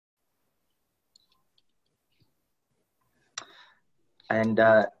And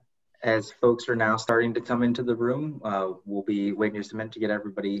as folks are now starting to come into the room, we'll be waiting just a minute to get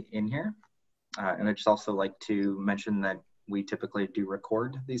everybody in here. And I'd just also like to mention that we typically do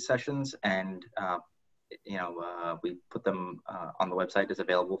record these sessions, and we put them on the website as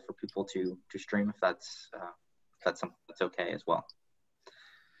available for people to stream if that's something that's okay as well.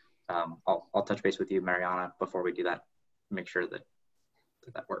 I'll touch base with you, Mariana, before we do that. Make sure that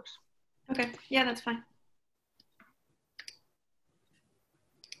that works. Okay, yeah, that's fine.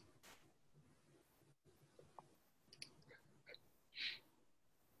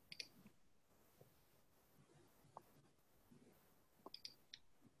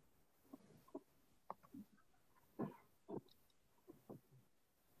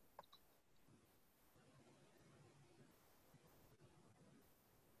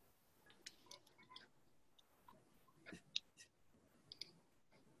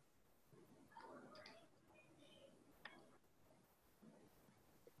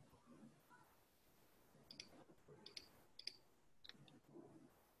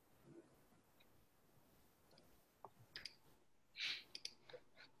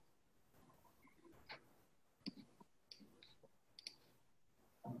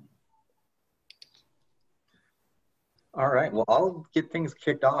 All right, well, I'll get things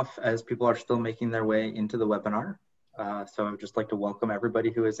kicked off as people are still making their way into the webinar. So I would just like to welcome everybody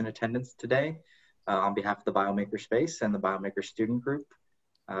who is in attendance today on behalf of the BioMaker Space and the BioMaker Student Group.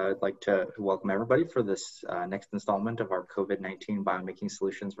 I'd like to welcome everybody for this next installment of our COVID-19 BioMaking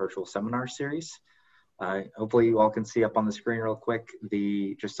Solutions virtual seminar series. Hopefully you all can see up on the screen real quick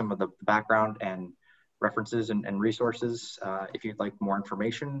just some of the background and references and resources. If you'd like more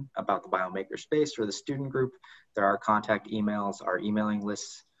information about the BioMaker Space or the student group, there are contact emails. Our emailing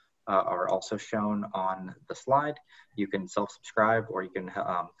lists are also shown on the slide. You can self-subscribe, or you can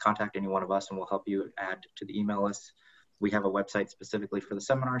contact any one of us and we'll help you add to the email list. We have a website specifically for the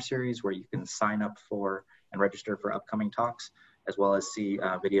seminar series where you can sign up for and register for upcoming talks, as well as see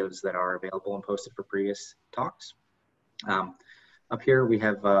videos that are available and posted for previous talks. Up here, we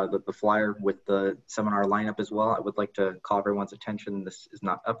have the flyer with the seminar lineup as well. I would like to call everyone's attention. This is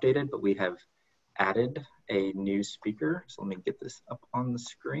not updated, but we have added a new speaker. So let me get this up on the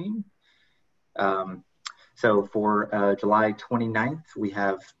screen. So for July 29th, we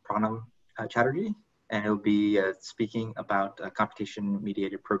have Pranam Chatterjee, and he'll be speaking about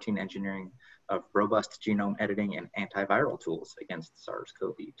computation-mediated protein engineering of robust genome editing and antiviral tools against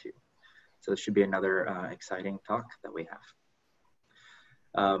SARS-CoV-2. So this should be another exciting talk that we have.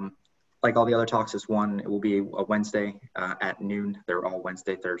 Like all the other talks, this one, it will be a Wednesday at noon. They're all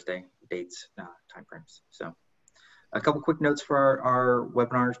Wednesday, Thursday dates, timeframes. So a couple quick notes for our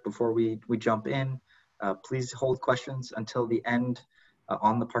webinars before we jump in. Please hold questions until the end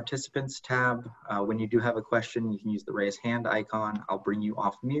on the participants tab. When you do have a question, you can use the raise hand icon. I'll bring you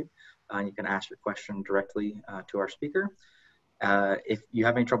off mute and you can ask your question directly to our speaker. If you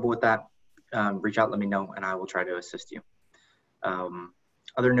have any trouble with that, reach out, let me know, and I will try to assist you.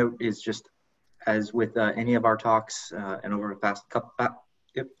 Other note is just as with any of our talks and over the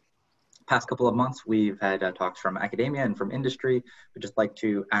past couple of months, we've had talks from academia and from industry. We'd just like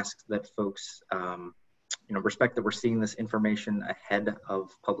to ask that folks respect that we're seeing this information ahead of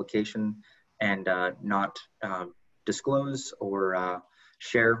publication and not disclose or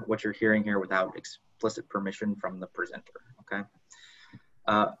share what you're hearing here without explicit permission from the presenter, okay?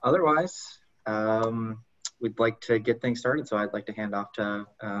 Otherwise, we'd like to get things started, so I'd like to hand off to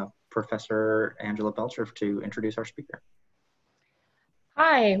Professor Angela Belcher to introduce our speaker.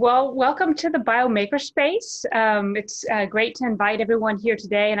 Hi, well, welcome to the BioMaker Space. It's great to invite everyone here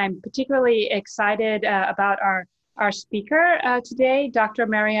today, and I'm particularly excited about our speaker today, Dr.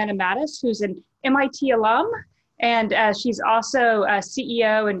 Mariana Matus, who's an MIT alum, and she's also a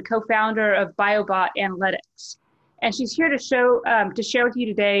CEO and co-founder of Biobot Analytics. And she's here to share with you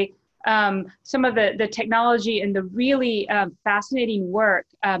today some of the technology and the really fascinating work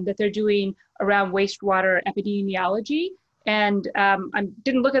that they're doing around wastewater epidemiology. And I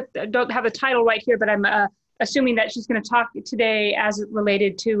don't have the title right here, but I'm assuming that she's going to talk today as it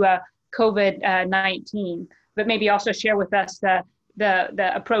related to COVID-19, but maybe also share with us the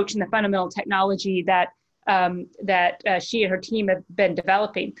approach and the fundamental technology that she and her team have been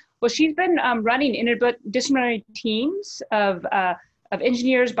developing. Well, she's been running interdisciplinary teams of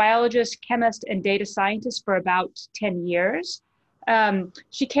engineers, biologists, chemists, and data scientists for about 10 years.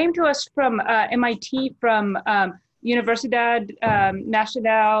 She came to us from MIT from Universidad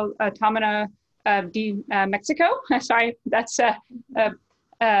Nacional Autónoma de Mexico. Sorry, that's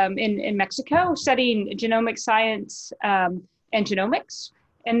in Mexico, studying genomic science and genomics.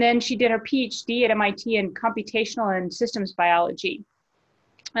 And then she did her PhD at MIT in computational and systems biology.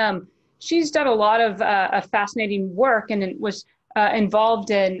 She's done a lot of fascinating work and was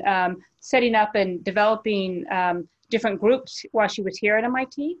involved in setting up and developing different groups while she was here at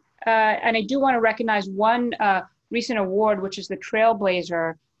MIT. And I do want to recognize one recent award, which is the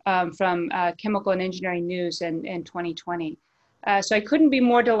Trailblazer from Chemical and Engineering News in 2020. So I couldn't be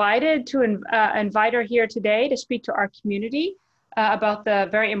more delighted to invite her here today to speak to our community about the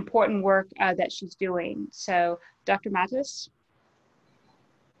very important work that she's doing. So Dr. Matus.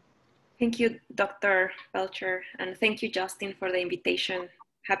 Thank you, Dr. Belcher, and thank you, Justin, for the invitation.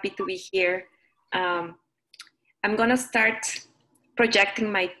 Happy to be here. I'm gonna start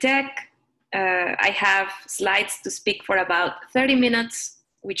projecting my deck. I have slides to speak for about 30 minutes,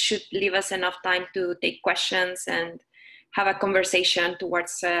 which should leave us enough time to take questions and have a conversation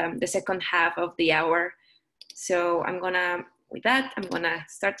towards the second half of the hour. So with that, I'm gonna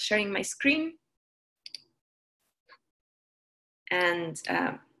start sharing my screen. And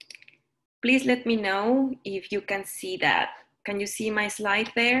please let me know if you can see that. Can you see my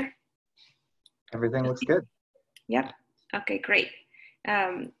slide there? Everything looks good. Yep. Okay, great.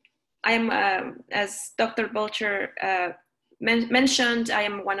 As Dr. Belcher mentioned, I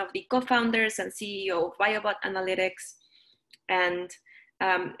am one of the co-founders and CEO of Biobot Analytics. And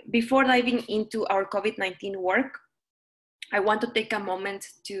before diving into our COVID-19 work, I want to take a moment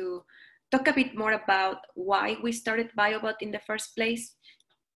to talk a bit more about why we started Biobot in the first place.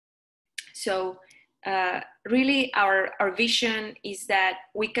 So really our vision is that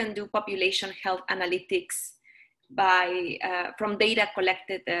we can do population health analytics from data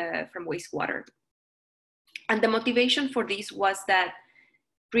collected from wastewater. And the motivation for this was that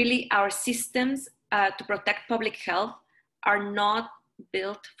really our systems to protect public health are not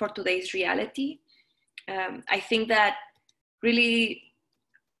built for today's reality. I think that really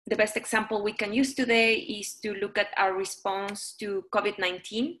the best example we can use today is to look at our response to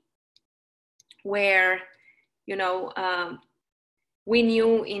COVID-19, where, we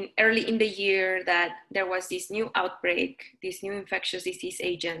knew early in the year that there was this new outbreak, this new infectious disease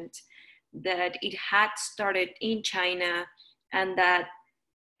agent, that it had started in China, and that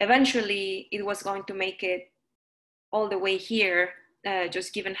eventually it was going to make it all the way here,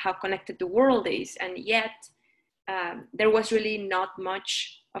 just given how connected the world is. And yet there was really not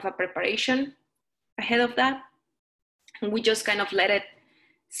much of a preparation ahead of that. And we just kind of let it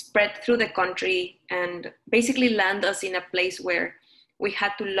spread through the country and basically land us in a place where we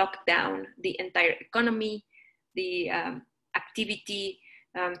had to lock down the entire economy, the activity,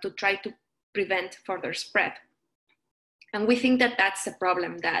 to try to prevent further spread. And we think that that's the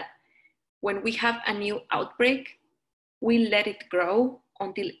problem, that when we have a new outbreak, we let it grow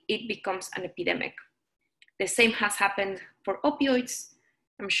until it becomes an epidemic. The same has happened for opioids.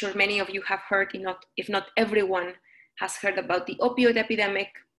 I'm sure many of you have heard, if not everyone has heard about the opioid epidemic,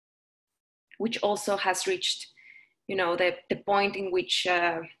 which also has reached, the point in which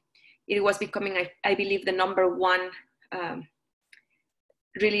it was becoming, I believe, the number one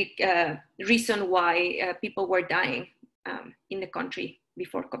reason why people were dying in the country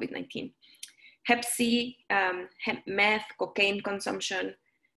before COVID-19. Hep C, meth, cocaine consumption.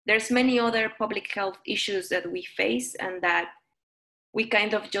 There's many other public health issues that we face, and that we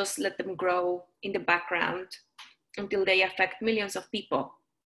kind of just let them grow in the background until they affect millions of people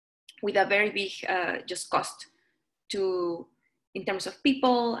with a very big just cost in terms of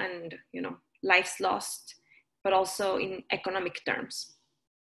people and lives lost, but also in economic terms.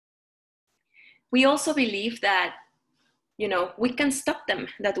 We also believe that we can stop them,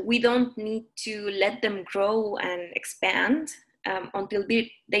 that we don't need to let them grow and expand until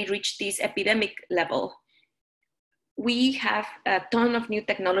they reach this epidemic level. We have a ton of new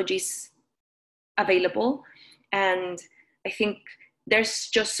technologies available, and I think there's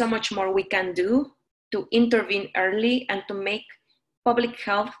just so much more we can do to intervene early and to make public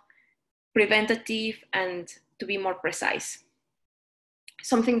health preventative and to be more precise.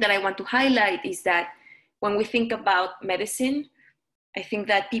 Something that I want to highlight is that when we think about medicine, I think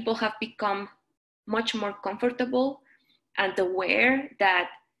that people have become much more comfortable and aware that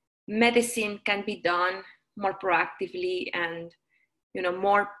medicine can be done more proactively and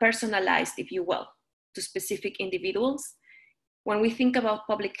more personalized, if you will, to specific individuals. When we think about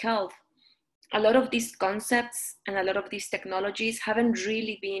public health, a lot of these concepts and a lot of these technologies haven't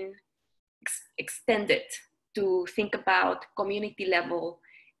really been extended to think about community level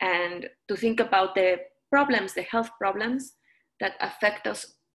and to think about the problems, the health problems that affect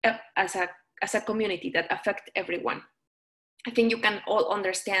us as a community, that affect everyone. I think you can all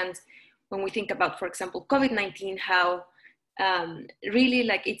understand when we think about, for example, COVID-19, how really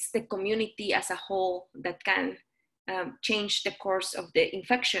it's the community as a whole that can change the course of the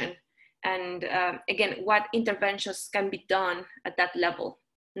infection. And again, what interventions can be done at that level,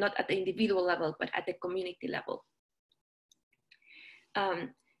 not at the individual level, but at the community level.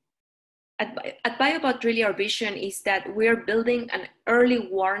 At Biobot, really our vision is that we're building an early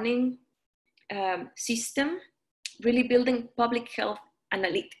warning system, really building public health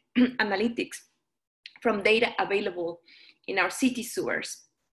analytics from data available in our city sewers.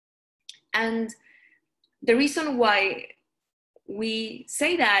 And the reason why we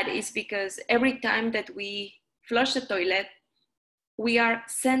say that is because every time that we flush the toilet, we are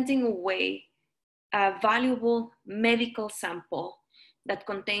sending away a valuable medical sample that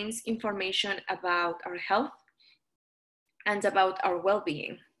contains information about our health and about our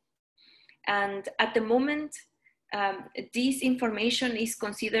well-being. And at the moment, this information is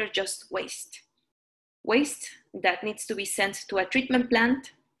considered just waste. Waste that needs to be sent to a treatment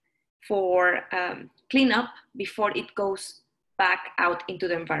plant for cleanup before it goes back out into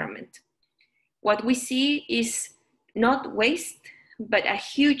the environment. What we see is not waste, but a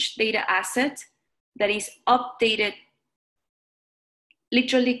huge data asset that is updated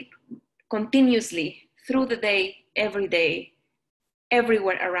literally continuously through the day,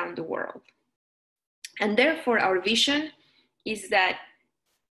 everywhere around the world. And therefore, our vision is that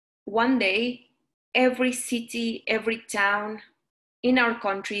one day, every city, every town in our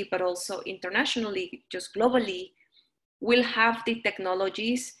country, but also internationally, just globally, will have the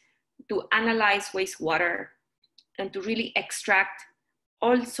technologies to analyze wastewater and to really extract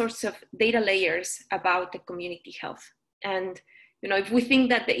all sorts of data layers about the community health. And if we think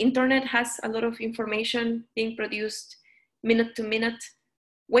that the internet has a lot of information being produced minute to minute,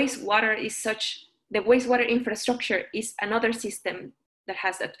 the wastewater infrastructure is another system that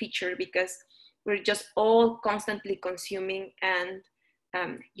has that feature, because we're just all constantly consuming and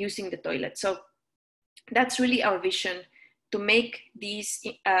using the toilet. So that's really our vision, to make this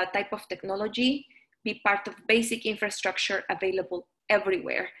type of technology be part of basic infrastructure available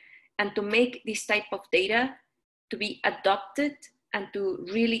everywhere, and to make this type of data to be adopted and to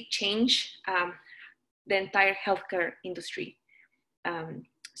really change the entire healthcare industry.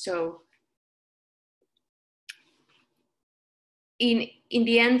 So in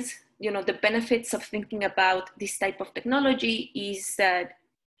the end, the benefits of thinking about this type of technology is that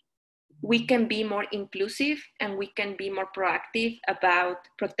we can be more inclusive and we can be more proactive about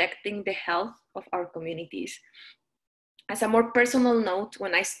protecting the health of our communities. As a more personal note,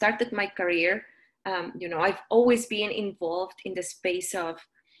 when I started my career, I've always been involved in the space of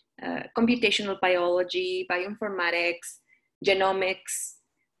computational biology, bioinformatics, genomics,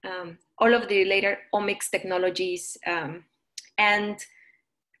 all of the later omics technologies, and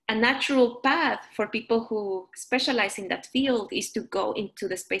a natural path for people who specialize in that field is to go into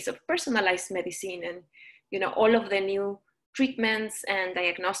the space of personalized medicine and all of the new treatments and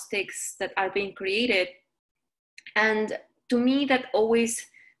diagnostics that are being created. And to me, that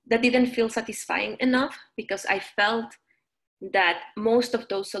didn't feel satisfying enough, because I felt that most of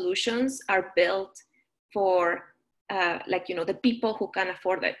those solutions are built for the people who can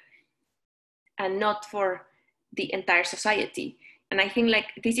afford it, and not for the entire society. And I think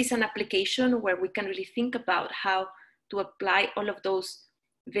this is an application where we can really think about how to apply all of those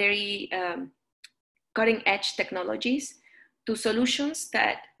very cutting edge technologies to solutions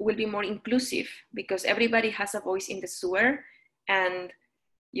that will be more inclusive, because everybody has a voice in the sewer. And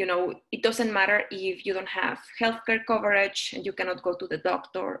it doesn't matter if you don't have healthcare coverage and you cannot go to the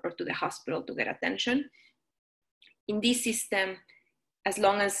doctor or to the hospital to get attention. In this system, as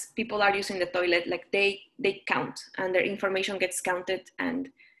long as people are using the toilet, they count and their information gets counted, and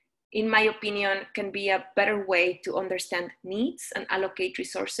in my opinion, can be a better way to understand needs and allocate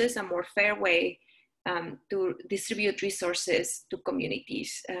resources, a more fair way to distribute resources to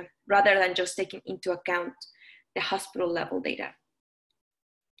communities, rather than just taking into account the hospital level data.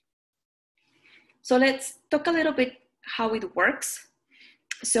 So let's talk a little bit how it works.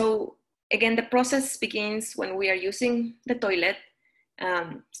 So again, the process begins when we are using the toilet.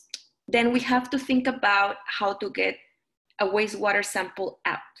 Then we have to think about how to get a wastewater sample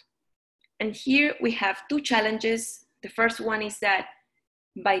out. And here we have two challenges. The first one is that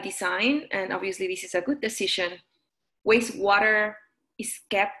by design, and obviously this is a good decision, wastewater is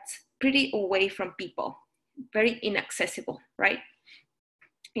kept pretty away from people, very inaccessible, right?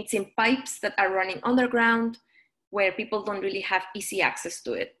 It's in pipes that are running underground, where people don't really have easy access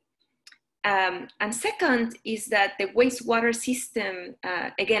to it. And second is that the wastewater system,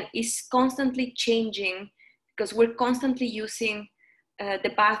 again, is constantly changing, because we're constantly using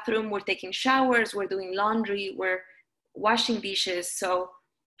the bathroom, we're taking showers, we're doing laundry, we're washing dishes. So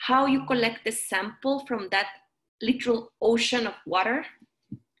how you collect the sample from that literal ocean of water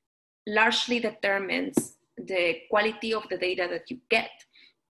largely determines the quality of the data that you get.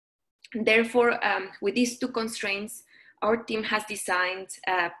 Therefore, with these two constraints, our team has designed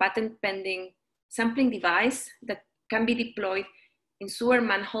a patent-pending sampling device that can be deployed in sewer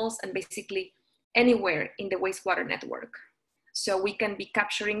manholes and basically anywhere in the wastewater network. So we can be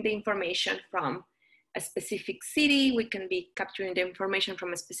capturing the information from a specific city, we can be capturing the information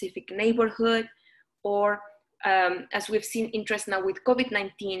from a specific neighborhood, or as we've seen interest now with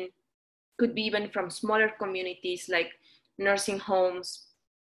COVID-19, could be even from smaller communities like nursing homes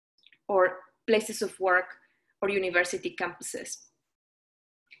or places of work or university campuses.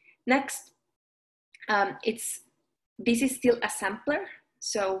 Next, this is still a sampler.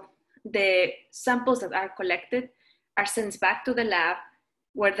 So the samples that are collected are sent back to the lab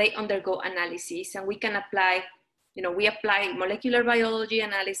where they undergo analysis, and we can apply, we apply molecular biology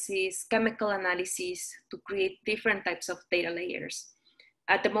analysis, chemical analysis to create different types of data layers.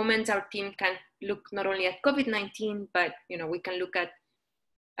 At the moment, our team can look not only at COVID-19, but we can look at,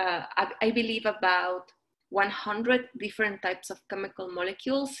 I believe, about 100 different types of chemical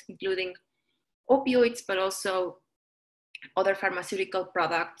molecules, including opioids, but also other pharmaceutical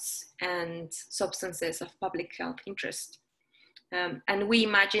products and substances of public health interest. And we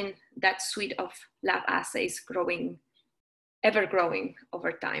imagine that suite of lab assays ever growing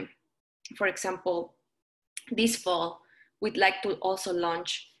over time. For example, this fall, we'd like to also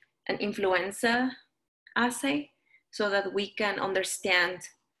launch an influenza assay so that we can understand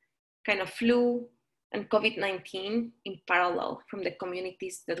kind of flu and COVID-19 in parallel from the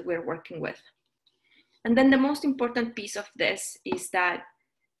communities that we're working with. And then the most important piece of this is that,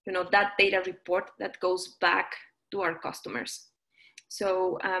 that data report that goes back to our customers.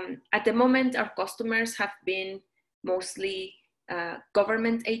 So at the moment, our customers have been mostly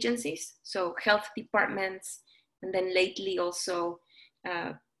government agencies, so health departments, and then lately also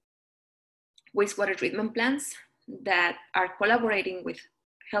wastewater treatment plants that are collaborating with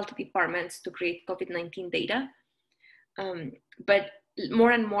health departments to create COVID-19 data. But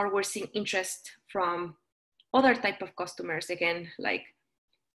more and more, we're seeing interest from other type of customers, again, like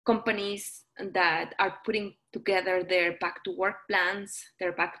companies that are putting together their back to work plans,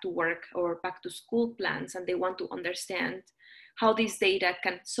 their back to work or back to school plans, and they want to understand how this data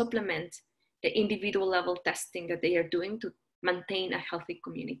can supplement the individual level testing that they are doing to maintain a healthy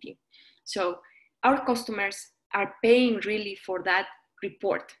community. So our customers are paying really for that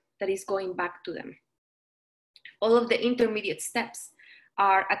report that is going back to them. All of the intermediate steps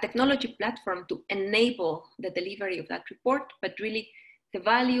are a technology platform to enable the delivery of that report, but really the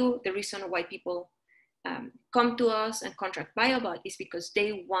value, the reason why people come to us and contract Biobot is because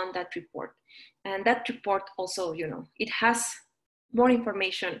they want that report. And that report also, it has more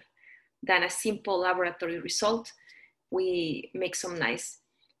information than a simple laboratory result. We make some nice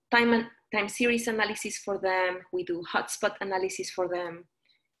time series analysis for them. We do hotspot analysis for them.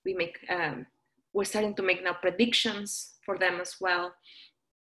 We're starting to make now predictions for them as well.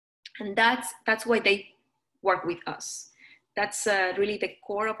 And that's why they work with us. That's really the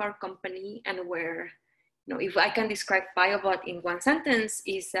core of our company, and where, if I can describe Biobot in one sentence,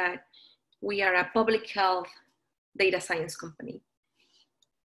 is that we are a public health data science company.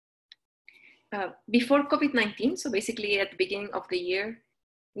 Before COVID-19, so basically at the beginning of the year,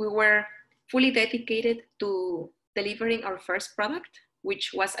 we were fully dedicated to delivering our first product,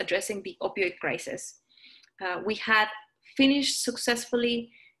 which was addressing the opioid crisis. We had finished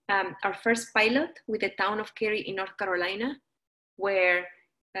successfully our first pilot with the town of Cary in North Carolina, where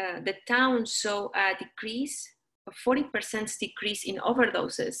the town saw a decrease, a 40% decrease in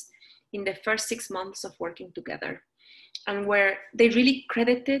overdoses in the first 6 months of working together, and where they really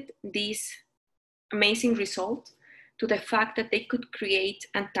credited this amazing result to the fact that they could create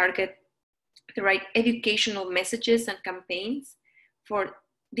and target the right educational messages and campaigns for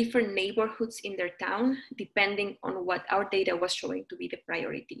different neighborhoods in their town, depending on what our data was showing to be the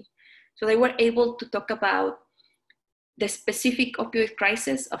priority. So they were able to talk about the specific opioid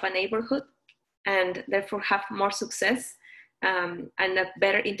crisis of a neighborhood and therefore have more success and a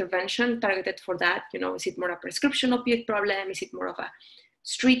better intervention targeted for that. Is it more a prescription opioid problem? Is it more of a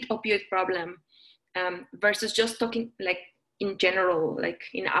street opioid problem? Versus just talking like in general, like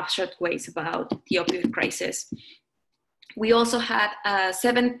in abstract ways about the opioid crisis. We also had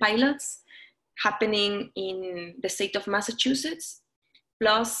 7 pilots happening in the state of Massachusetts,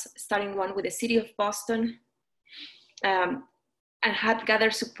 plus starting one with the city of Boston, and had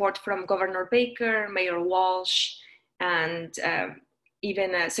gathered support from Governor Baker, Mayor Walsh, and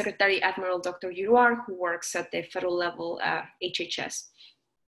even Secretary Admiral Dr. Giroir, who works at the federal level HHS.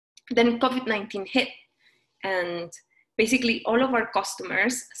 Then COVID-19 hit, And basically all of our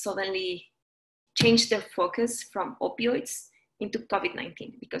customers suddenly changed their focus from opioids into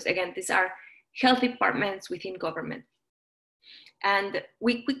COVID-19, because again, these are health departments within government. And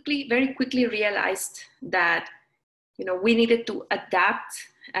we very quickly realized that we needed to adapt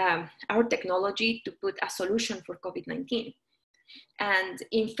our technology to put a solution for COVID-19. And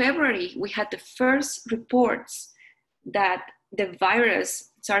in February, we had the first reports that the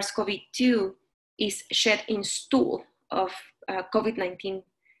virus SARS-CoV-2 is shed in stool of COVID-19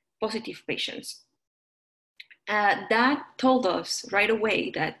 positive patients. That told us right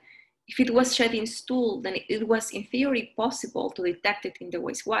away that if it was shed in stool, then it was in theory possible to detect it in the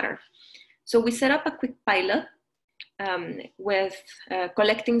wastewater. So we set up a quick pilot with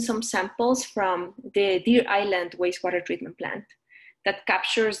collecting some samples from the Deer Island wastewater treatment plant that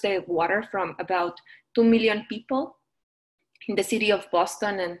captures the water from about 2 million people in the city of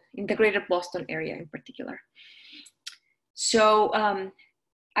Boston and in the greater Boston area in particular. So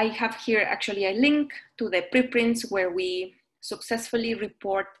I have here actually a link to the preprints where we successfully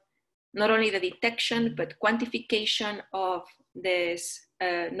report not only the detection, but quantification of this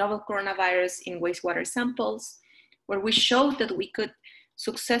novel coronavirus in wastewater samples, where we showed that we could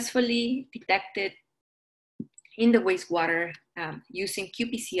successfully detect it in the wastewater using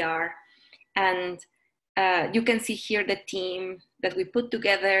qPCR. And you can see here the team that we put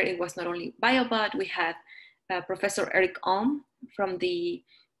together. It was not only Biobot, we had Professor Eric Ohm from the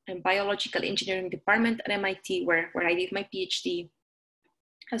Biological Engineering Department at MIT, where I did my PhD,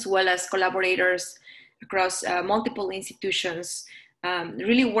 as well as collaborators across multiple institutions,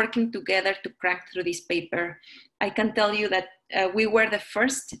 really working together to crack through this paper. I can tell you that we were the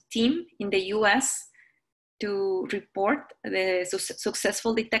first team in the US to report the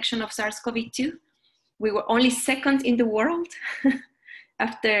successful detection of SARS-CoV-2. We were only second in the world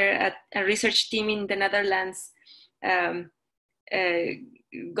after a research team in the Netherlands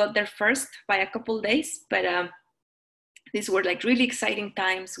got there first by a couple days. But these were like really exciting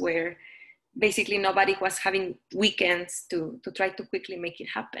times where basically nobody was having weekends to try to quickly make it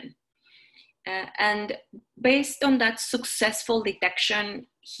happen. And based on that successful detection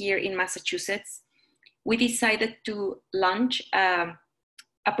here in Massachusetts, we decided to launch a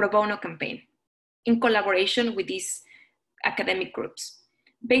pro bono campaign in collaboration with these academic groups.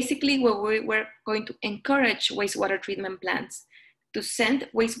 Basically, where we were going to encourage wastewater treatment plants to send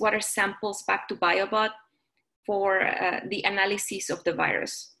wastewater samples back to Biobot for the analysis of the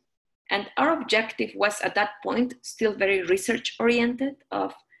virus. And our objective was at that point still very research oriented,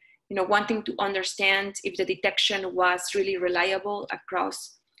 of wanting to understand if the detection was really reliable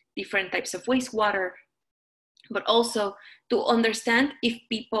across different types of wastewater, but also to understand if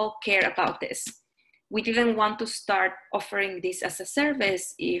people care about this. We didn't want to start offering this as a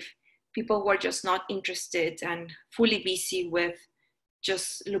service if people were just not interested and fully busy with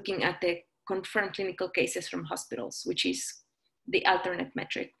just looking at the confirmed clinical cases from hospitals, which is the alternate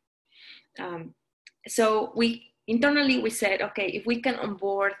metric. So internally we said, okay, if we can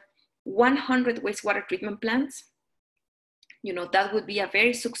onboard 100 wastewater treatment plants, that would be a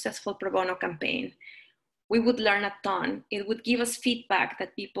very successful pro bono campaign. We would learn a ton. It would give us feedback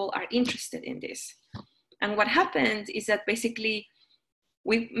that people are interested in this. And what happened is that basically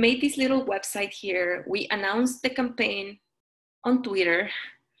we made this little website here. We announced the campaign on Twitter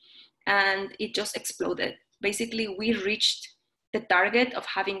and it just exploded. Basically, we reached the target of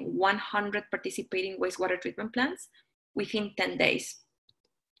having 100 participating wastewater treatment plants within 10 days.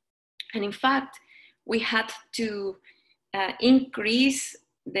 And in fact, we had to increase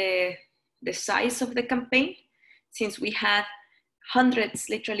the size of the campaign, since we had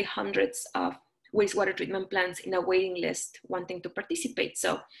literally hundreds of wastewater treatment plants in a waiting list wanting to participate.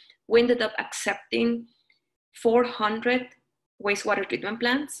 So we ended up accepting 400 wastewater treatment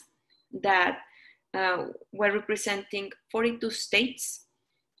plants that were representing 42 states,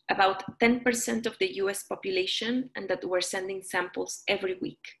 about 10% of the US population, and that were sending samples every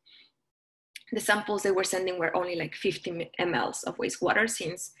week. The samples they were sending were only like 50 mLs of wastewater,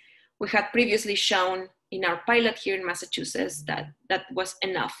 since we had previously shown in our pilot here in Massachusetts that that was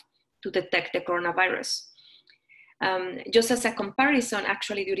enough to detect the coronavirus. Just as a comparison,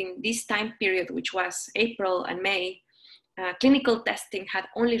 actually during this time period, which was April and May, clinical testing had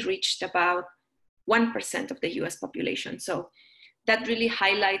only reached about 1% of the US population. So that really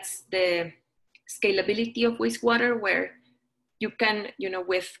highlights the scalability of wastewater, where you can,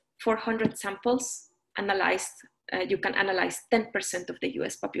 with 400 samples analyzed, you can analyze 10% of the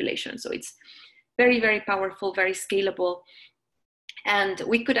US population. So it's very, very powerful, very scalable. And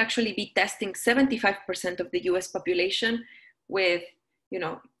we could actually be testing 75% of the US population with,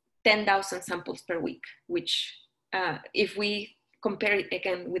 10,000 samples per week, which if we compare it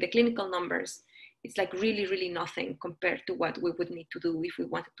again with the clinical numbers, it's like really, really nothing compared to what we would need to do if we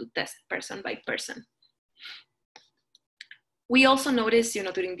wanted to test person by person. We also noticed,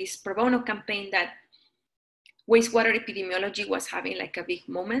 during this pro bono campaign that wastewater epidemiology was having like a big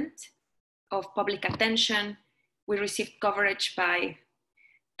moment of public attention. We received coverage by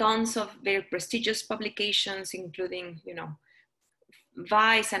tons of very prestigious publications, including,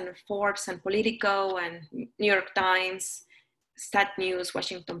 Vice and Forbes and Politico and New York Times, Stat News,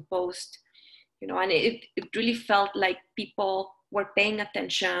 Washington Post, and it really felt like people were paying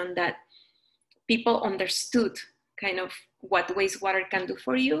attention, that people understood kind of what wastewater can do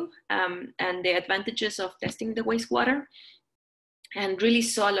for you, and the advantages of testing the wastewater, and really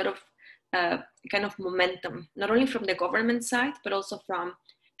saw a lot of kind of momentum, not only from the government side, but also from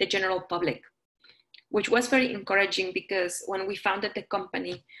the general public, which was very encouraging, because when we founded the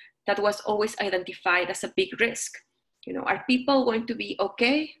company, that was always identified as a big risk. Are people going to be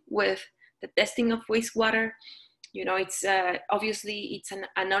okay with the testing of wastewater? It's obviously it's an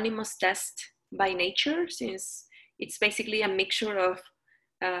anonymous test by nature, since it's basically a mixture of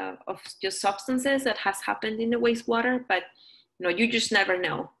just substances that has happened in the wastewater, but you just never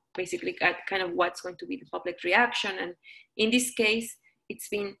know basically kind of what's going to be the public reaction. And in this case, it's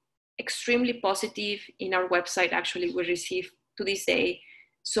been extremely positive. In our website, actually, we receive to this day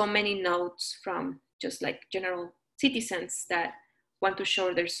so many notes from just like general citizens that want to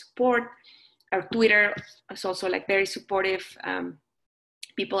show their support. Our Twitter is also like very supportive.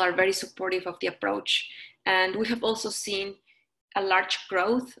 People are very supportive of the approach. And we have also seen a large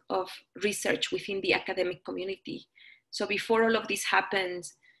growth of research within the academic community. So before all of this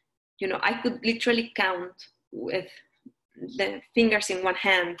happened, I could literally count with the fingers in one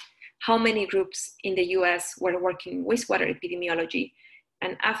hand how many groups in the US were working in wastewater epidemiology.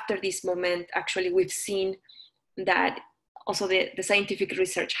 And after this moment, actually, we've seen that also the scientific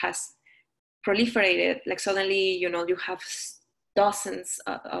research has proliferated. Like suddenly, you have dozens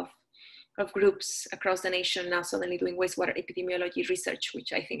of groups across the nation now suddenly doing wastewater epidemiology research,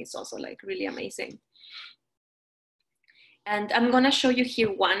 which I think is also like really amazing. And I'm gonna show you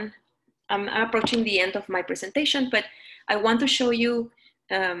here one. I'm approaching the end of my presentation, but I want to show you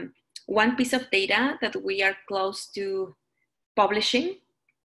one piece of data that we are close to publishing.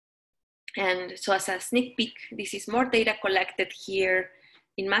 And so as a sneak peek, this is more data collected here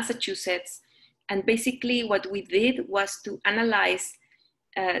in Massachusetts. And basically what we did was to analyze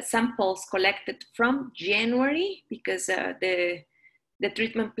samples collected from January, because the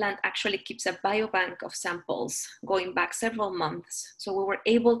treatment plant actually keeps a biobank of samples going back several months. So we were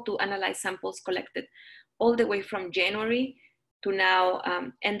able to analyze samples collected all the way from January to now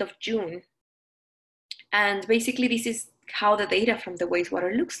end of June. And basically this is how the data from the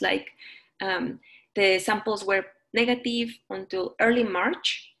wastewater looks like. The samples were negative until early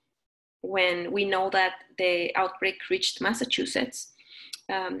March, when we know that the outbreak reached Massachusetts.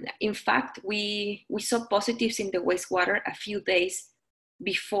 In fact, we saw positives in the wastewater a few days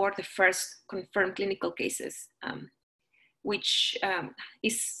before the first confirmed clinical cases, which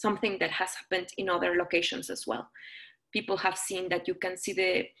is something that has happened in other locations as well. People have seen that you can see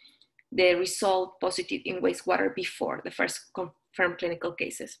the result positive in wastewater before the first confirmed clinical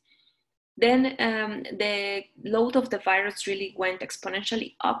cases. Then the load of the virus really went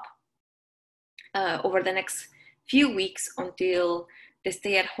exponentially up over the next few weeks until the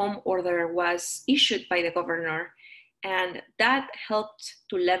stay-at-home order was issued by the governor. And that helped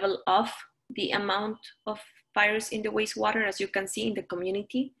to level off the amount of virus in the wastewater, as you can see in the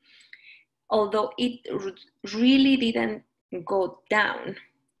community. Although it really didn't go down,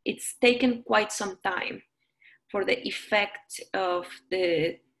 it's taken quite some time for the effect of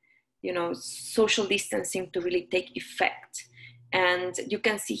the social distancing to really take effect. And you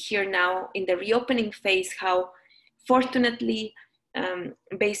can see here now in the reopening phase how, fortunately,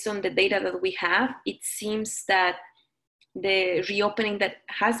 based on the data that we have, it seems that the reopening that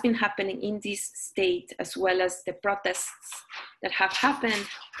has been happening in this state, as well as the protests that have happened,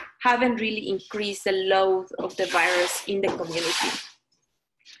 haven't really increased the load of the virus in the community.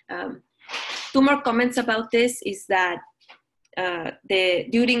 Two more comments about this is that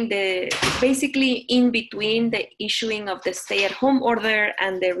basically in between the issuing of the stay-at-home order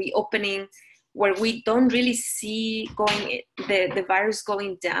and the reopening, where we don't really see the virus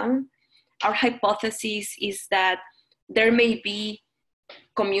going down, our hypothesis is that there may be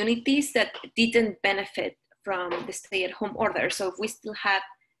communities that didn't benefit from the stay-at-home order. So if we still had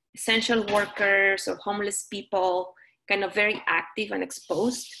essential workers or homeless people kind of very active and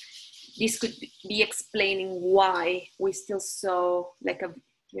exposed, this could be explaining why we still saw like a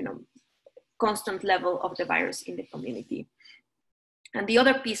constant level of the virus in the community. And the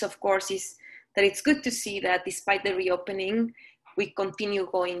other piece, of course, is that it's good to see that despite the reopening, we continue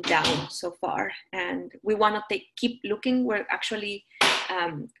going down so far. And we want to keep looking. We're actually,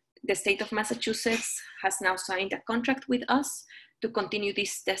 the state of Massachusetts has now signed a contract with us to continue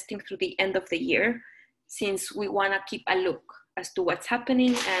this testing through the end of the year, since we want to keep a look as to what's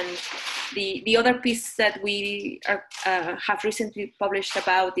happening. And the other piece that we have recently published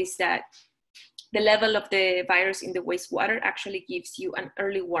about is that the level of the virus in the wastewater actually gives you an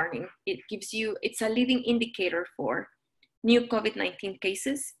early warning. It's a leading indicator for new COVID-19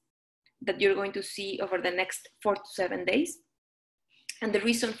 cases that you're going to see over the next 4 to 7 days. And the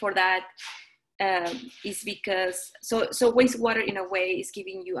reason for that is because, so wastewater in a way is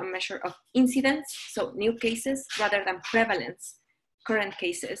giving you a measure of incidence, so new cases, rather than prevalence, current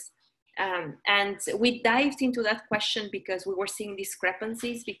cases. And we dived into that question because we were seeing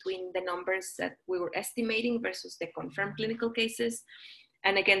discrepancies between the numbers that we were estimating versus the confirmed clinical cases.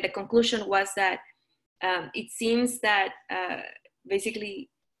 And again, the conclusion was that it seems that basically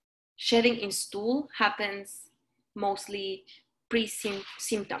shedding in stool happens mostly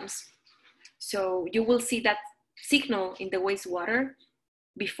pre-symptoms. So you will see that signal in the wastewater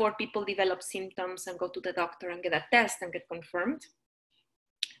before people develop symptoms and go to the doctor and get a test and get confirmed.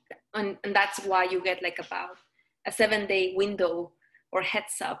 And that's why you get like about a 7-day window or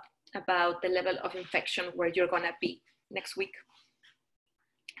heads up about the level of infection where you're gonna be next week.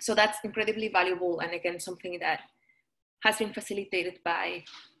 So that's incredibly valuable, and again, something that has been facilitated by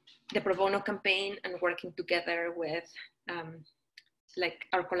the Pro Bono campaign and working together with like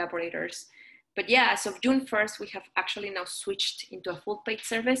our collaborators. But yeah, as of June 1st, we have actually now switched into a full paid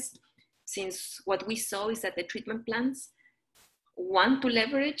service, since what we saw is that the treatment plans want to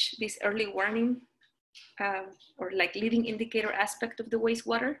leverage this early warning or like leading indicator aspect of the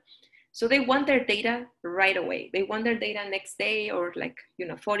wastewater. So they want their data right away. They want their data next day or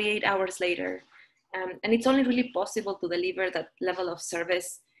 48 hours later. And it's only really possible to deliver that level of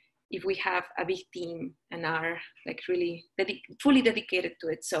service if we have a big team and are like really fully dedicated to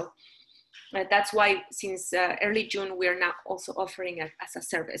it. So that's why since early June, we are now also offering it as a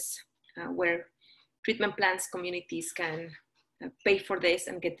service where treatment plans communities can pay for this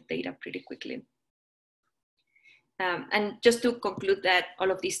and get the data pretty quickly. And just to conclude that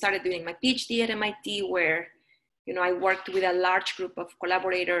all of this started during my PhD at MIT, where I worked with a large group of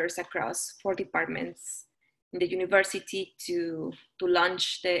collaborators across 4 departments in the university to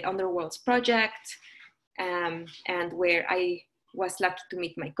launch the Underworlds project, and where I was lucky to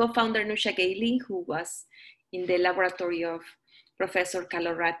meet my co-founder, Nusha Gailey, who was in the laboratory of Professor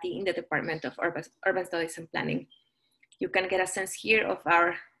Carlo Ratti in the Department of Urban Studies and Planning. You can get a sense here of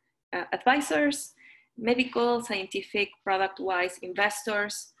our advisors, medical, scientific, product-wise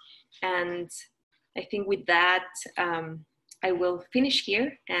investors. And I think with that, I will finish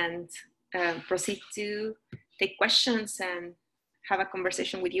here and proceed to take questions and have a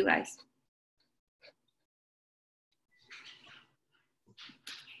conversation with you guys.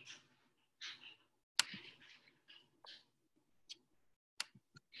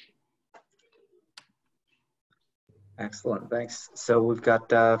 Excellent, thanks. So we've got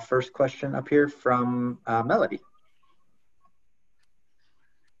first question up here from Melody.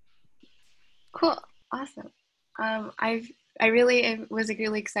 Cool, awesome. I was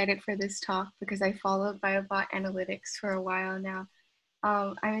really excited for this talk because I followed Biobot Analytics for a while now.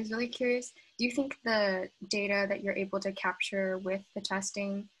 I was really curious, do you think the data that you're able to capture with the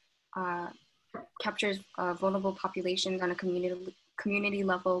testing captures vulnerable populations on a community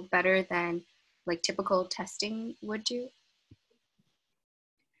level better than like typical testing would do?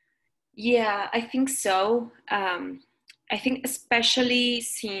 Yeah, I think so. I think especially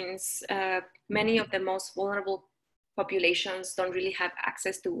since many of the most vulnerable populations don't really have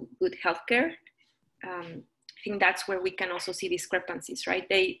access to good healthcare. I think that's where we can also see discrepancies, right?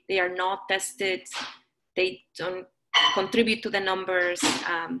 They are not tested, they don't contribute to the numbers,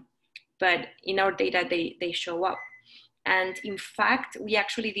 but in our data, they show up. And in fact, we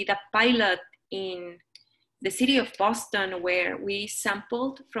actually did a pilot in the city of Boston where we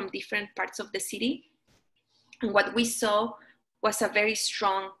sampled from different parts of the city. And what we saw was a very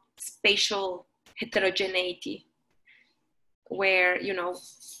strong spatial heterogeneity where,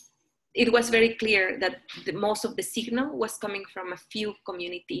 it was very clear that most of the signal was coming from a few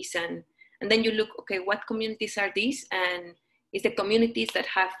communities. And then you look, okay, what communities are these? And it's the communities that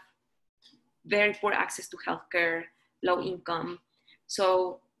have very poor access to healthcare, low income.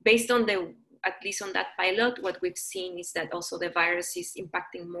 So based on at least on that pilot, what we've seen is that also the virus is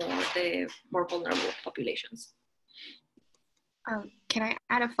impacting more the more vulnerable populations. Can I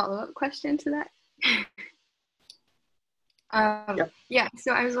add a follow-up question to that? Yep. Yeah,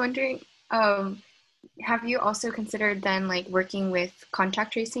 so I was wondering, have you also considered then like working with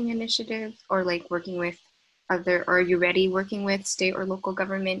contact tracing initiatives, or like working with other, or are you ready working with state or local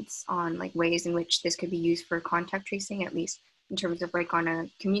governments on like ways in which this could be used for contact tracing, at least in terms of like on a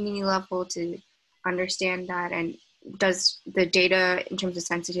community level to understand that? And does the data in terms of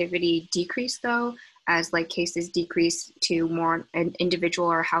sensitivity decrease though, as like cases decrease to more an individual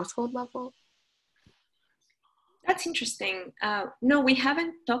or household level? That's interesting. No, we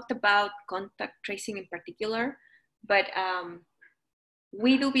haven't talked about contact tracing in particular, but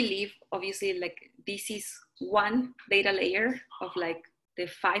we do believe, obviously, like this is one data layer of like the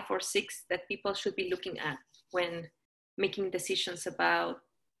 5 or 6 that people should be looking at when making decisions about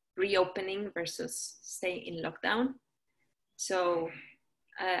reopening versus staying in lockdown. So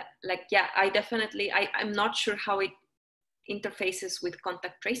like, yeah, I'm not sure how it interfaces with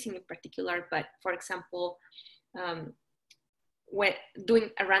contact tracing in particular, but for example, when doing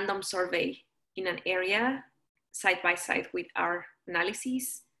a random survey in an area side by side with our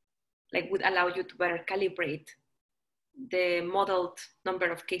analyses, like would allow you to better calibrate the modeled number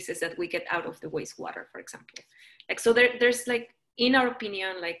of cases that we get out of the wastewater, for example. Like, so there's like, in our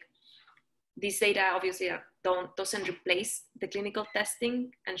opinion, like this data obviously doesn't replace the clinical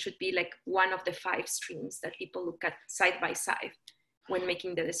testing and should be like one of the 5 streams that people look at side by side when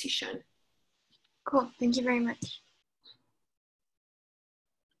making the decision. Cool, thank you very much.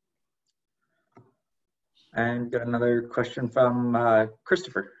 And got another question from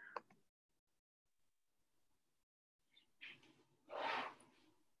Christopher.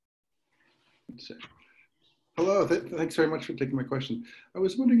 Hello, thanks very much for taking my question. I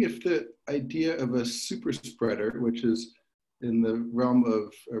was wondering if the idea of a super spreader, which is in the realm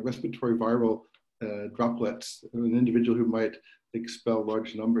of respiratory viral droplets, an individual who might expel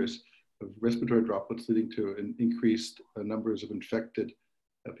large numbers of respiratory droplets leading to an increased numbers of infected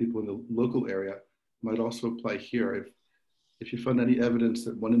people in the local area, might also apply here. If you found any evidence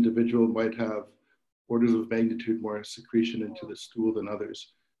that one individual might have orders of magnitude more secretion into the stool than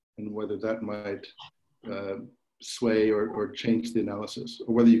others, and whether that might sway or change the analysis,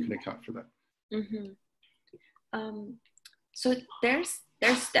 or whether you can account for that. Mm-hmm. So there's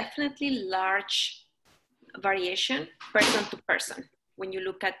definitely large variation person to person when you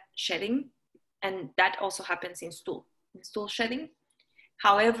look at shedding, and that also happens in stool shedding.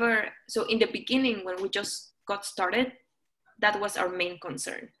 However, so in the beginning, when we just got started, that was our main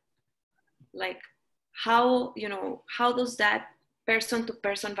concern. Like how does that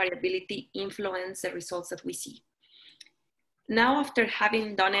person-to-person variability influence the results that we see? Now, after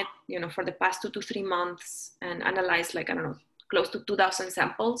having done it, for the past 2 to 3 months and analyzed like, I don't know, close to 2,000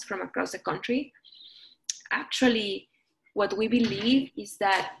 samples from across the country, actually, what we believe is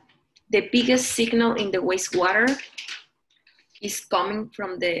that the biggest signal in the wastewater is coming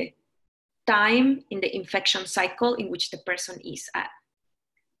from the time in the infection cycle in which the person is at.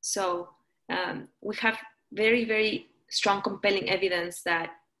 So we have very, very strong, compelling evidence that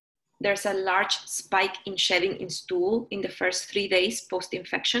there's a large spike in shedding in stool in the first 3 days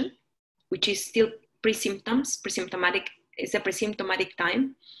post-infection, which is still pre-symptomatic, is a pre-symptomatic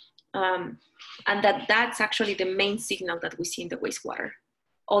time. And that's actually the main signal that we see in the wastewater,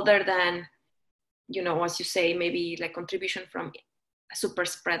 other than, as you say, maybe like contribution from a super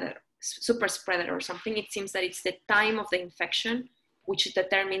spreader or something. It seems that it's the time of the infection which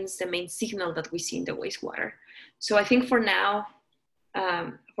determines the main signal that we see in the wastewater. So I think for now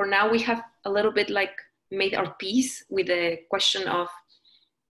we have a little bit like made our peace with the question of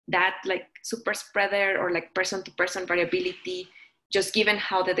that like super spreader or like person-to-person variability, just given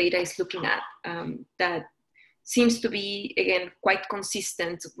how the data is looking at. That seems to be, again, quite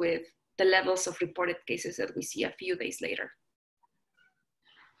consistent with the levels of reported cases that we see a few days later.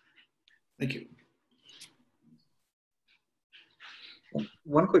 Thank you.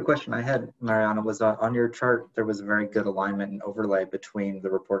 One quick question I had, Mariana, was on your chart, there was a very good alignment and overlay between the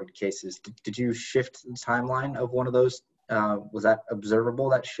reported cases. Did you shift the timeline of one of those? Was that observable,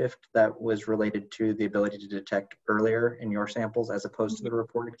 that shift that was related to the ability to detect earlier in your samples as opposed to the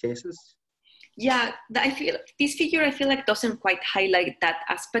reported cases? Yeah, this figure I feel like doesn't quite highlight that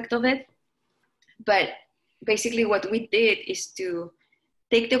aspect of it. But basically what we did is to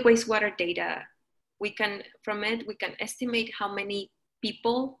take the wastewater data. From it, we can estimate how many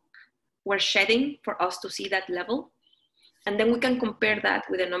people were shedding for us to see that level. And then we can compare that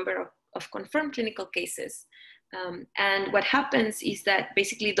with a number of confirmed clinical cases. And what happens is that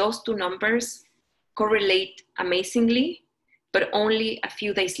basically those 2 numbers correlate amazingly, but only a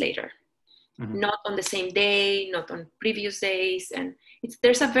few days later. not on the same day, not on previous days. And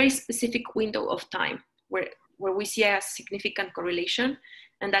there's a very specific window of time where we see a significant correlation,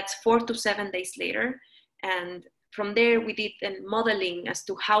 and that's 4 to 7 days later. And from there, we did then modeling as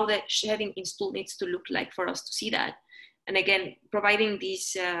to how the shedding in stool needs to look like for us to see that. And again, providing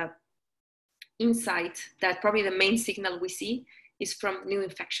these insight that probably the main signal we see is from new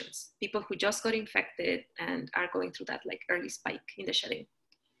infections, people who just got infected and are going through that like early spike in the shedding.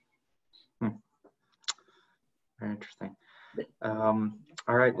 Very interesting.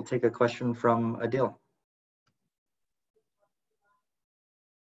 All right, we'll take a question from Adil.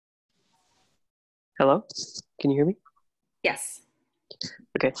 Hello, can you hear me? Yes.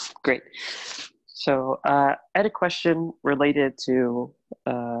 Okay, great. So I had a question related to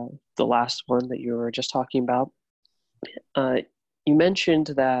the last one that you were just talking about. You mentioned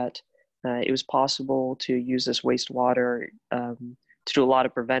that it was possible to use this wastewater to do a lot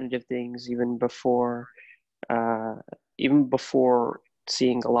of preventative things even before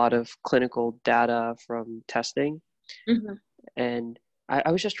seeing a lot of clinical data from testing. Mm-hmm. And I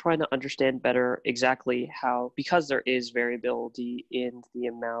was just trying to understand better exactly how, because there is variability in the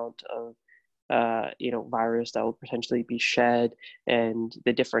amount of virus that will potentially be shed and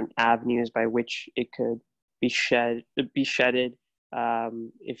the different avenues by which it could be shedded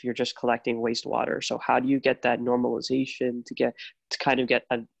if you're just collecting wastewater. So how do you get that normalization to kind of get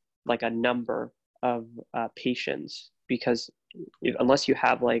a number of patients? Because unless you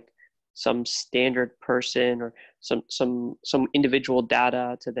have like some standard person or some individual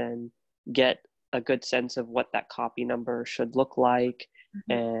data to then get a good sense of what that copy number should look like,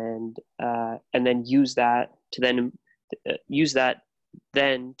 and then use that to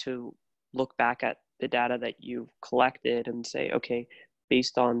look back at the data that you've collected and say, okay,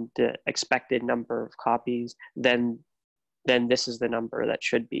 based on the expected number of copies, then this is the number that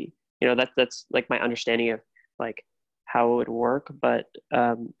should be. That's like my understanding of like how it would work, but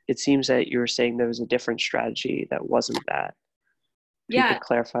it seems that you were saying there was a different strategy that wasn't that. If you could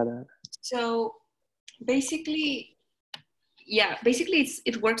clarify that. So basically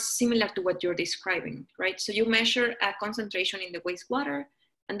it works similar to what you're describing, right? So you measure a concentration in the wastewater,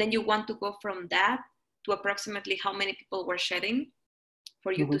 and then you want to go from that to approximately how many people were shedding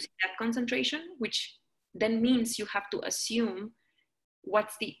for you to see that concentration, which then means you have to assume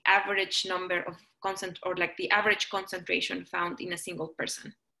what's the average number of the average concentration found in a single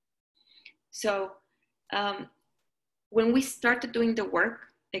person. So when we started doing the work,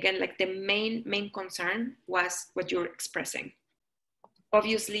 again, like the main concern was what you're expressing.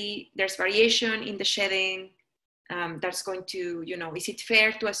 Obviously, there's variation in the shedding. That's going to, is it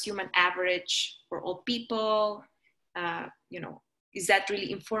fair to assume an average for all people? Is that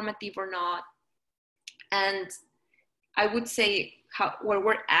really informative or not? And I would say where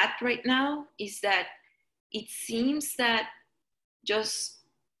we're at right now is that it seems that just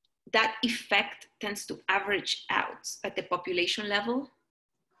that effect tends to average out at the population level,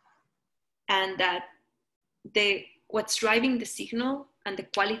 and that what's driving the signal and the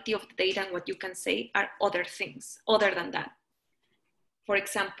quality of the data and what you can say are other things other than that. For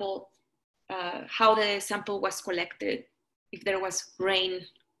example, how the sample was collected, if there was rain,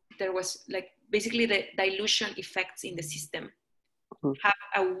 there was basically the dilution effects in the system have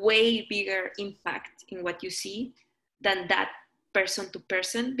a way bigger impact in what you see than that person to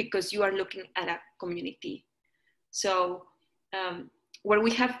person, because you are looking at a community. So where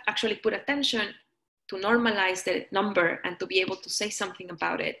we have actually put attention to normalize the number and to be able to say something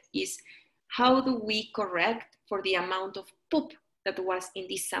about it is how do we correct for the amount of poop that was in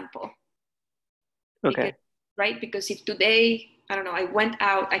this sample? Okay. Because if today, I don't know, I went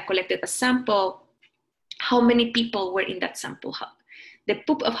out, I collected a sample, how many people were in that sample? The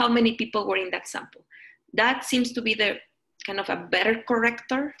poop of how many people were in that sample. That seems to be the kind of a better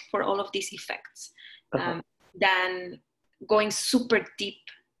corrector for all of these effects than going super deep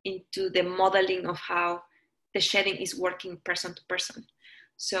into the modeling of how the shedding is working person to person.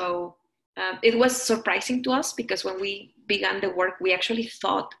 So it was surprising to us, because when we began the work, we actually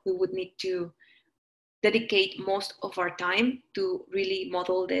thought we would need to dedicate most of our time to really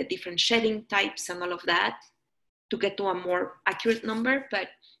model the different shedding types and all of that to get to a more accurate number. But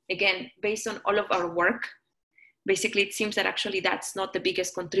again, based on all of our work, basically it seems that actually that's not the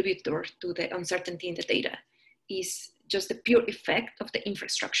biggest contributor to the uncertainty in the data, is just the pure effect of the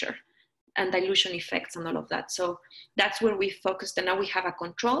infrastructure and dilution effects and all of that. So that's where we focused, and now we have a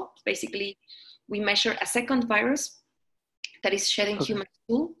control. Basically, we measure a second virus that is shedding human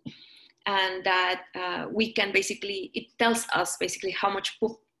stool, and that we can basically, it tells us basically how much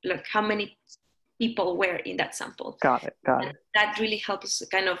poop, like how many people were in that sample. Got it. And that really helps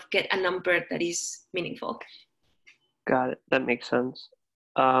kind of get a number that is meaningful. Got it. That makes sense.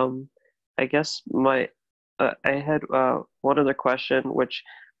 I guess I had one other question, which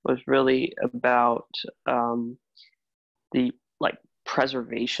was really about the like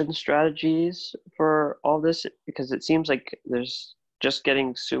preservation strategies for all this, because it seems like there's just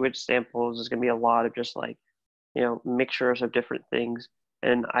getting sewage samples is going to be a lot of just like, mixtures of different things.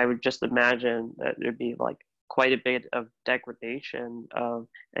 And I would just imagine that there'd be like quite a bit of degradation of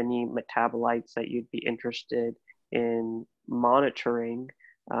any metabolites that you'd be interested in monitoring.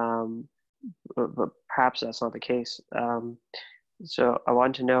 But perhaps that's not the case. So I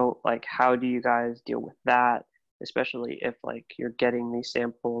want to know, like, how do you guys deal with that, especially if like you're getting these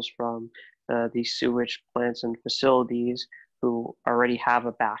samples from these sewage plants and facilities who already have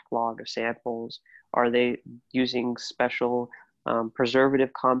a backlog of samples? Are they using special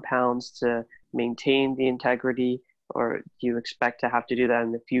preservative compounds to maintain the integrity, or do you expect to have to do that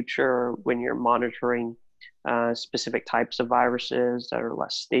in the future when you're monitoring specific types of viruses that are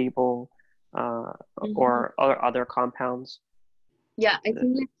less stable, or other compounds? Yeah, I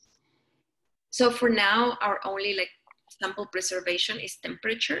think so. For now, our only like sample preservation is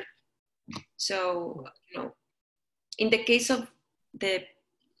temperature. So, in the case of the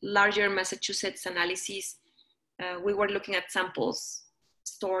larger Massachusetts analysis, we were looking at samples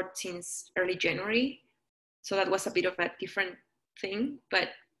stored since early January. So that was a bit of a different thing. But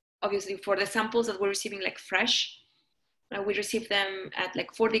obviously for the samples that we're receiving like fresh, we receive them at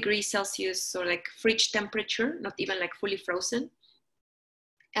like 4 degrees Celsius or like fridge temperature, not even like fully frozen.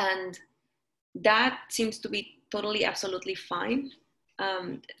 And that seems to be totally, absolutely fine.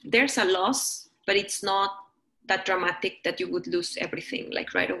 There's a loss, but it's not that dramatic that you would lose everything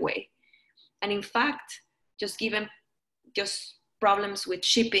like right away. And in fact, just given just problems with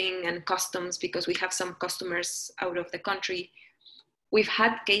shipping and customs, because we have some customers out of the country, we've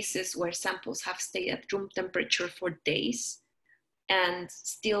had cases where samples have stayed at room temperature for days and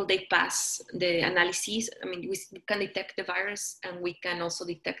still they pass the analyses. I mean, we can detect the virus and we can also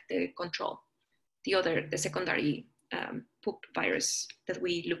detect the control, the secondary poop virus that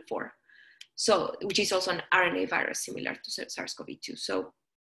we look for. So, which is also an RNA virus similar to SARS-CoV-2. So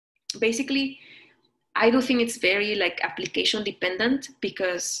basically, I do think it's very like application dependent,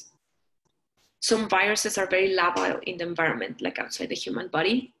 because some viruses are very labile in the environment, like outside the human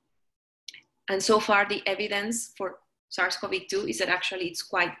body. And so far the evidence for SARS-CoV-2 is that actually it's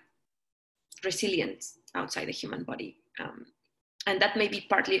quite resilient outside the human body. And that may be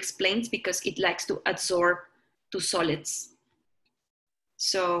partly explained because it likes to absorb to solids.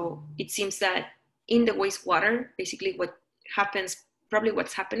 So it seems that in the wastewater, basically what happens, probably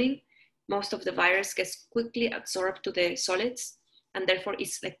what's happening, most of the virus gets quickly absorbed to the solids, and therefore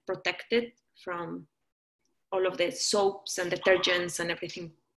it's like protected from all of the soaps and detergents and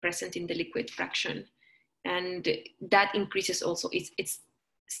everything present in the liquid fraction. And that increases also its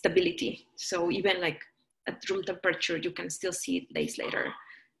stability. So even like at room temperature, you can still see it days later.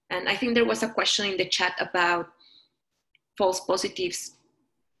 And I think there was a question in the chat about false positives.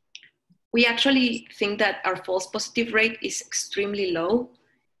 We actually think that our false positive rate is extremely low.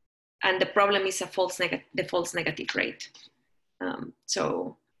 And the problem is the false negative rate.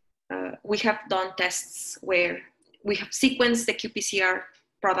 We have done tests where we have sequenced the qPCR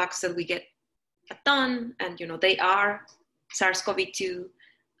products that we get a ton, and they are SARS-CoV-2.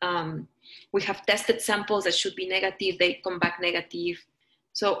 We have tested samples that should be negative, they come back negative.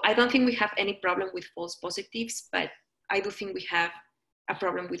 So I don't think we have any problem with false positives, but I do think we have a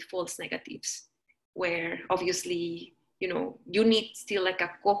problem with false negatives, where obviously, you need still like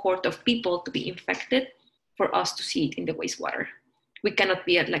a cohort of people to be infected for us to see it in the wastewater. We cannot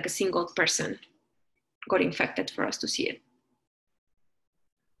be at like a single person got infected for us to see it.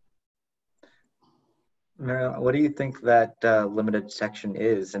 Mariana, what do you think that limited section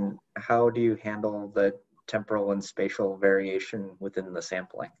is, and how do you handle the temporal and spatial variation within the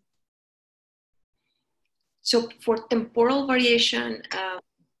sampling? So for temporal variation,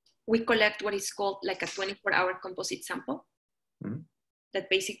 we collect what is called like a 24-hour composite sample that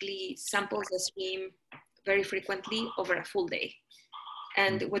basically samples the stream very frequently over a full day.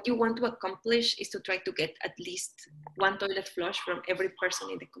 And what you want to accomplish is to try to get at least one toilet flush from every person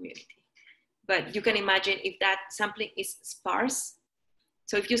in the community. But you can imagine if that sampling is sparse.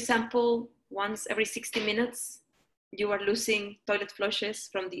 So if you sample once every 60 minutes, you are losing toilet flushes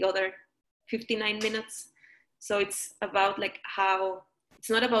from the other 59 minutes. So it's about like how, it's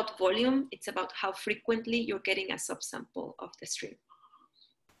not about volume, it's about how frequently you're getting a subsample of the stream.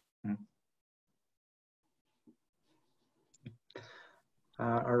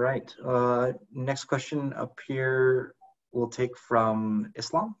 All right. Next question up here we'll take from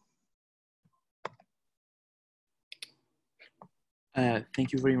Islam.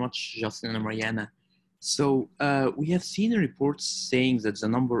 Thank you very much, Justin and Mariana. So we have seen reports saying that the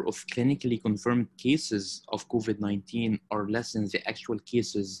number of clinically confirmed cases of COVID-19 are less than the actual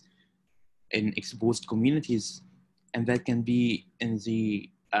cases in exposed communities, and that can be in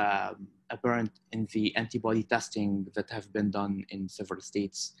the apparent in the antibody testing that have been done in several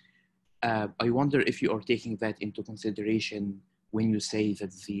states. I wonder if you are taking that into consideration when you say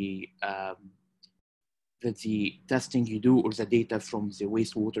that the testing you do or the data from the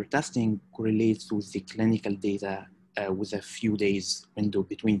wastewater testing correlates with the clinical data with a few days window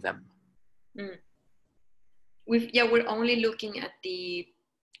between them. We're only looking at the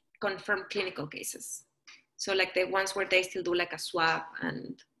confirmed clinical cases. So like the ones where they still do like a swab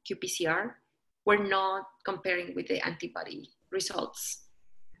and qPCR, we're not comparing with the antibody results.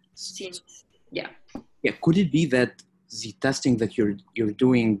 Could it be that the testing that you're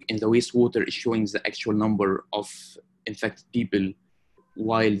doing in the wastewater is showing the actual number of infected people,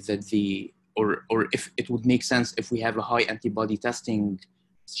 while that or if it would make sense if we have a high antibody testing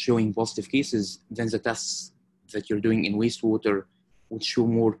showing positive cases, then the tests that you're doing in wastewater would show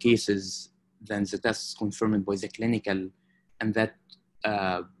more cases than the tests confirmed by the clinical, and that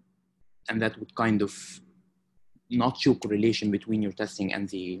would kind of not show correlation between your testing and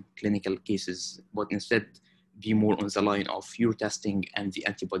the clinical cases, but instead be more on the line of your testing and the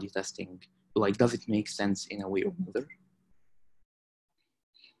antibody testing. Like, does it make sense in a way or another?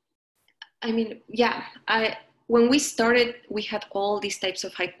 I mean, yeah, when we started, we had all these types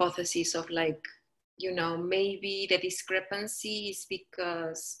of hypotheses of like, you know, maybe the discrepancy is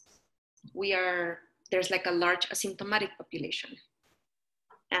because there's like a large asymptomatic population.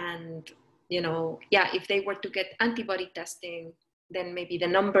 And, you know, yeah, if they were to get antibody testing, then maybe the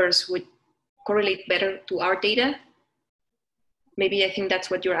numbers would correlate better to our data. Maybe I think that's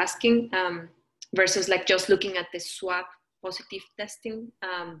what you're asking, versus like just looking at the swab positive testing.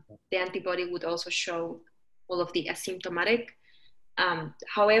 The antibody would also show all of the asymptomatic.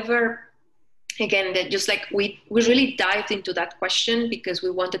 However, again, just like we really dived into that question because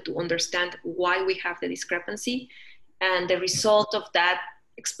we wanted to understand why we have the discrepancy. And the result of that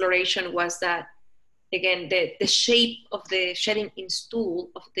exploration was that, again, the shape of the shedding in stool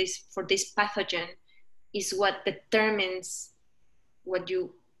for this pathogen is what determines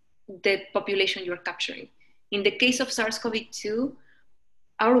the population you're capturing. In the case of SARS-CoV-2,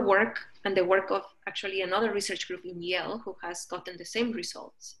 our work and the work of actually another research group in Yale who has gotten the same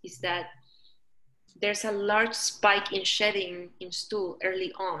results is that there's a large spike in shedding in stool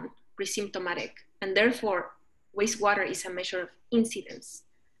early on, pre-symptomatic, and therefore wastewater is a measure of incidence,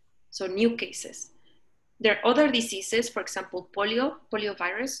 so new cases. There are other diseases, for example,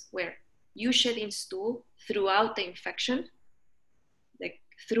 poliovirus, where you shed in stool throughout the infection, like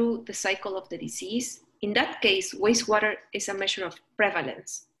through the cycle of the disease. In that case, wastewater is a measure of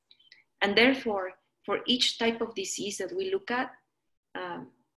prevalence. And therefore, for each type of disease that we look at,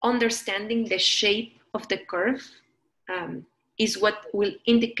 understanding the shape of the curve is what will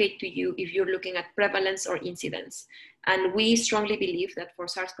indicate to you if you're looking at prevalence or incidence. And we strongly believe that for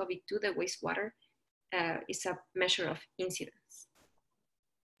SARS-CoV-2, the wastewater is a measure of incidence.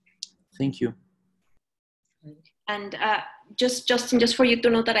 Thank you. And Justin, just for you to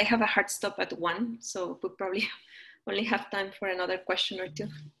know that I have a hard stop at 1, so we probably only have time for another question or 2.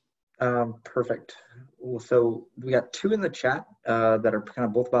 Perfect. Well, so we got 2 in the chat that are kind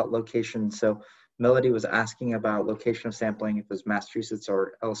of both about location. So Melody was asking about location of sampling, if it was Massachusetts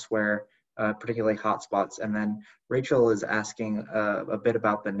or elsewhere, particularly hotspots. And then Rachel is asking a bit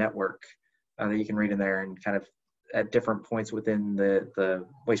about the network that you can read in there and kind of at different points within the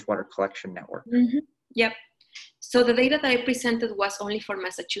wastewater collection network. Mm-hmm. Yep. So the data that I presented was only for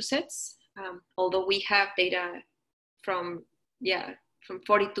Massachusetts, although we have data from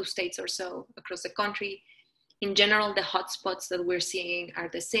 42 states or so across the country. In general, the hotspots that we're seeing are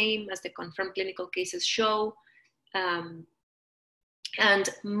the same as the confirmed clinical cases show. And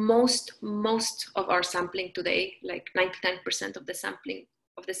most of our sampling today, like 99% of the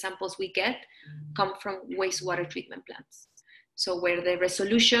samples we get come from wastewater treatment plants. So where the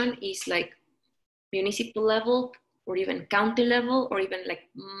resolution is like municipal level or even county level or even like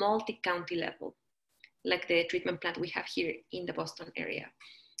multi-county level, like the treatment plant we have here in the Boston area,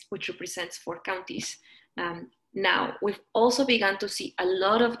 which represents 4 counties. Now, we've also begun to see a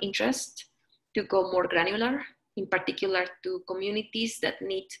lot of interest to go more granular, in particular to communities that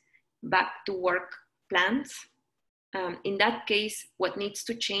need back to work plans. In that case, what needs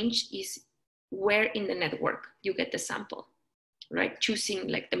to change is where in the network you get the sample. right? Choosing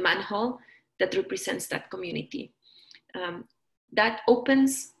like the manhole that represents that community. That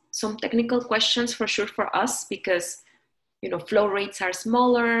opens some technical questions for sure for us, because, you know, flow rates are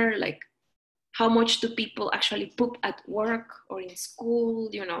smaller, like how much do people actually poop at work or in school,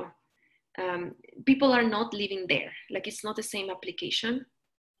 you know? People are not living there, like it's not the same application.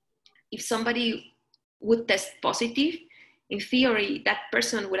 If somebody would test positive, in theory, that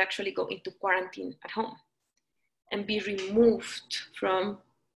person would actually go into quarantine at home and be removed from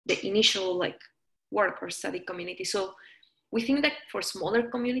the initial like work or study community. So we think that for smaller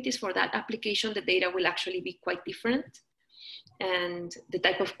communities, for that application, the data will actually be quite different. And the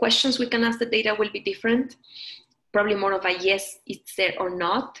type of questions we can ask the data will be different. Probably more of a yes, it's there or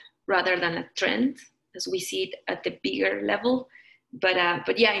not, rather than a trend, as we see it at the bigger level.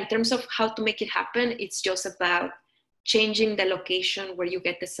 But yeah, in terms of how to make it happen, it's just about changing the location where you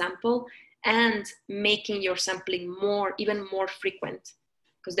get the sample and making your sampling even more frequent.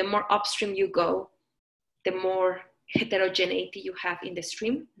 Because the more upstream you go, the more heterogeneity you have in the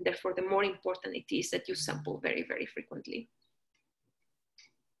stream. Therefore, the more important it is that you sample very, very frequently.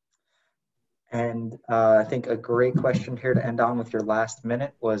 And I think a great question here to end on with your last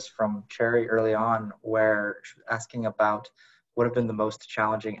minute was from Cherry early on, where she was asking about what have been the most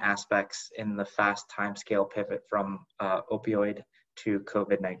challenging aspects in the fast timescale pivot from opioid to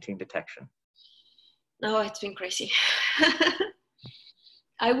COVID-19 detection? Oh, it's been crazy.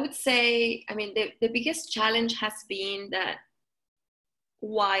 I would say, I mean, the biggest challenge has been that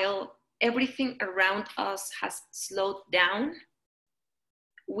while everything around us has slowed down,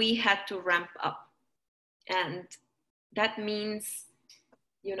 we had to ramp up. And that means,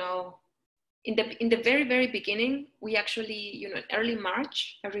 you know, in the very, very beginning, we actually, you know, in early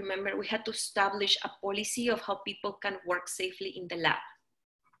March, I remember we had to establish a policy of how people can work safely in the lab.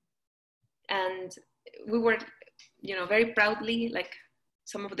 And we were, you know, very proudly, like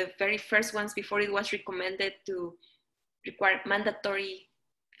some of the very first ones before it was recommended to require mandatory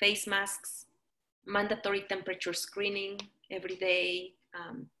face masks, mandatory temperature screening every day.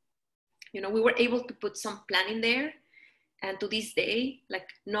 You know, we were able to put some plan in there. And to this day, like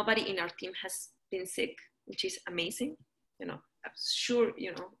nobody in our team has been sick, which is amazing. You know, I'm sure,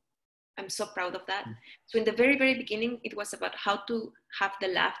 you know, I'm so proud of that. So in the very, very beginning, it was about how to have the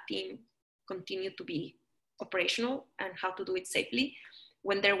lab team continue to be operational and how to do it safely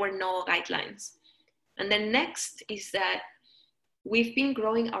when there were no guidelines. And then next is that we've been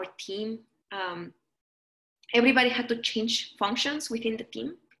growing our team. Everybody had to change functions within the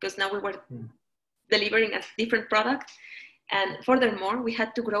team because now we were delivering a different product. And furthermore, we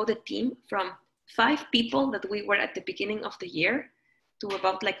had to grow the team from 5 people that we were at the beginning of the year to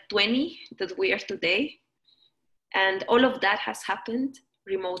about like 20 that we are today. And all of that has happened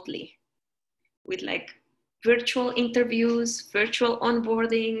remotely with like virtual interviews, virtual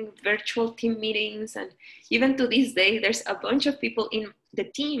onboarding, virtual team meetings. And even to this day, there's a bunch of people in the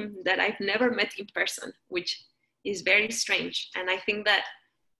team that I've never met in person, which is very strange. And I think that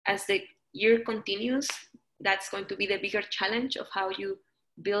as the year continues, that's going to be the bigger challenge of how you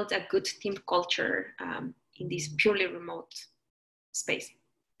build a good team culture in this purely remote space.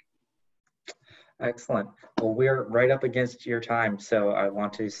 Excellent. Well, we're right up against your time. So I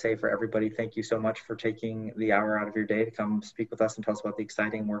want to say for everybody, thank you so much for taking the hour out of your day to come speak with us and tell us about the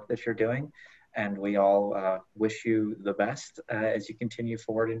exciting work that you're doing. And we all wish you the best as you continue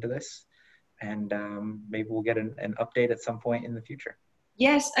forward into this. And maybe we'll get an update at some point in the future.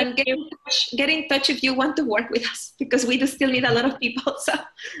 Yes, and get in touch if you want to work with us, because we do still need a lot of people. So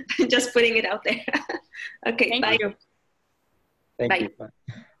just putting it out there. Okay, Thank bye. you. Thank you. Bye.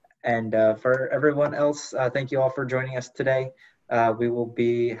 And for everyone else, thank you all for joining us today. We will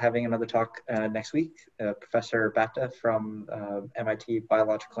be having another talk next week. Professor Bata from MIT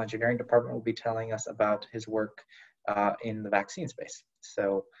Biological Engineering Department will be telling us about his work in the vaccine space.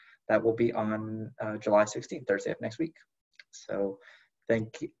 So that will be on July 16th, Thursday of next week. So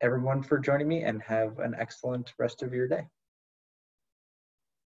thank everyone for joining me and have an excellent rest of your day.